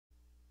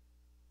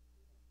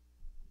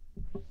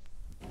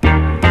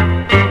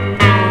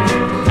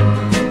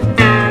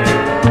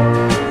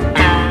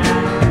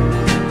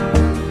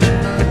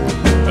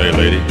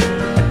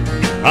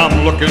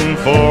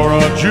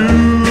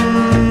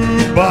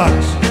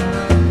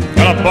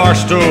and a bar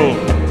stool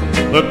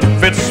that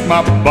fits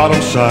my bottom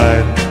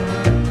side.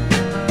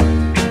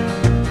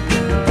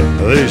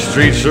 These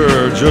streets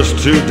are just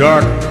too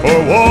dark for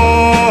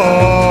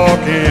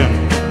walking,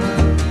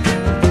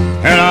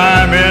 and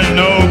I'm in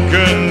no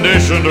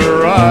condition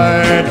to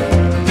ride.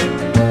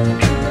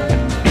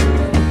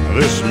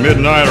 This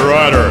midnight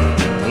rider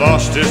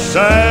lost his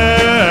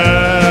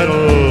saddle,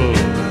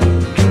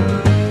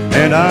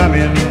 and I'm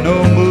in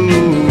no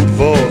mood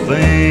for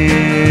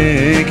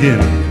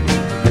thinking.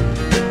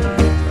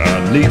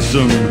 I need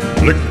some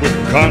liquid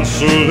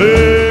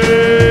consolation.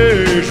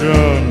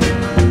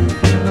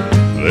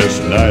 This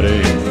night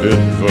ain't fit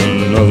for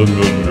nothing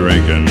but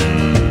drinking.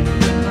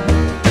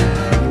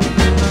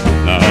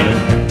 Now, honey,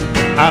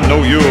 I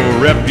know your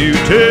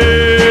reputation.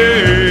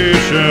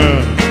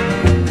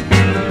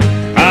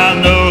 I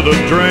know the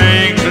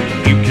drink that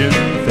you can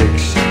fix.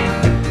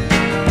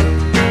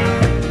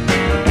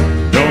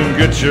 Don't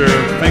get your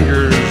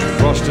fingers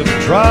frosted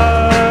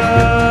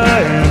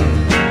trying.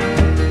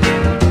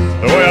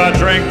 The way I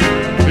drink,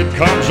 it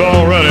comes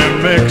already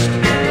mixed.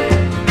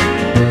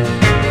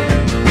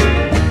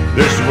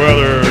 This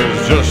weather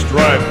is just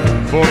ripe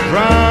for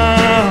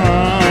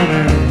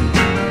drowning.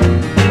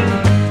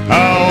 I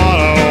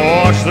wanna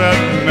watch that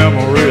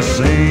memory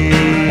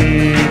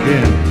sink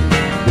in.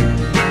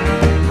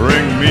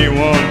 Bring me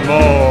one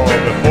more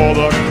before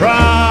the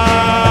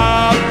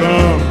crowd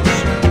comes.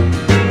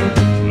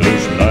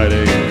 This night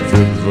ain't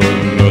fit for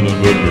nothing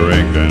but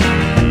drinking.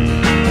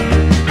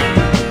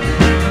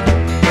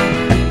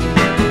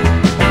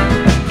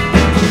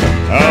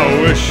 I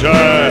wish I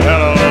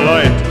had a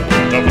light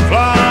to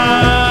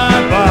fly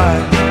by.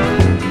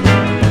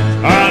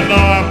 I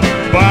know I'm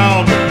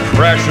bound to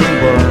crash and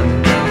burn.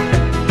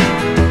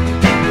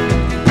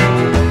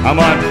 I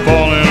might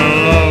fall in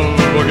love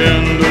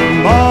again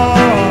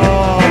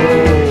tomorrow.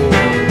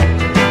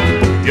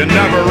 You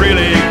never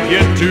really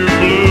get too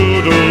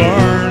blue to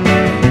learn.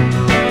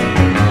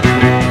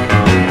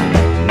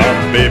 My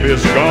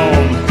baby's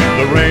gone,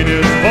 the rain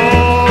is falling.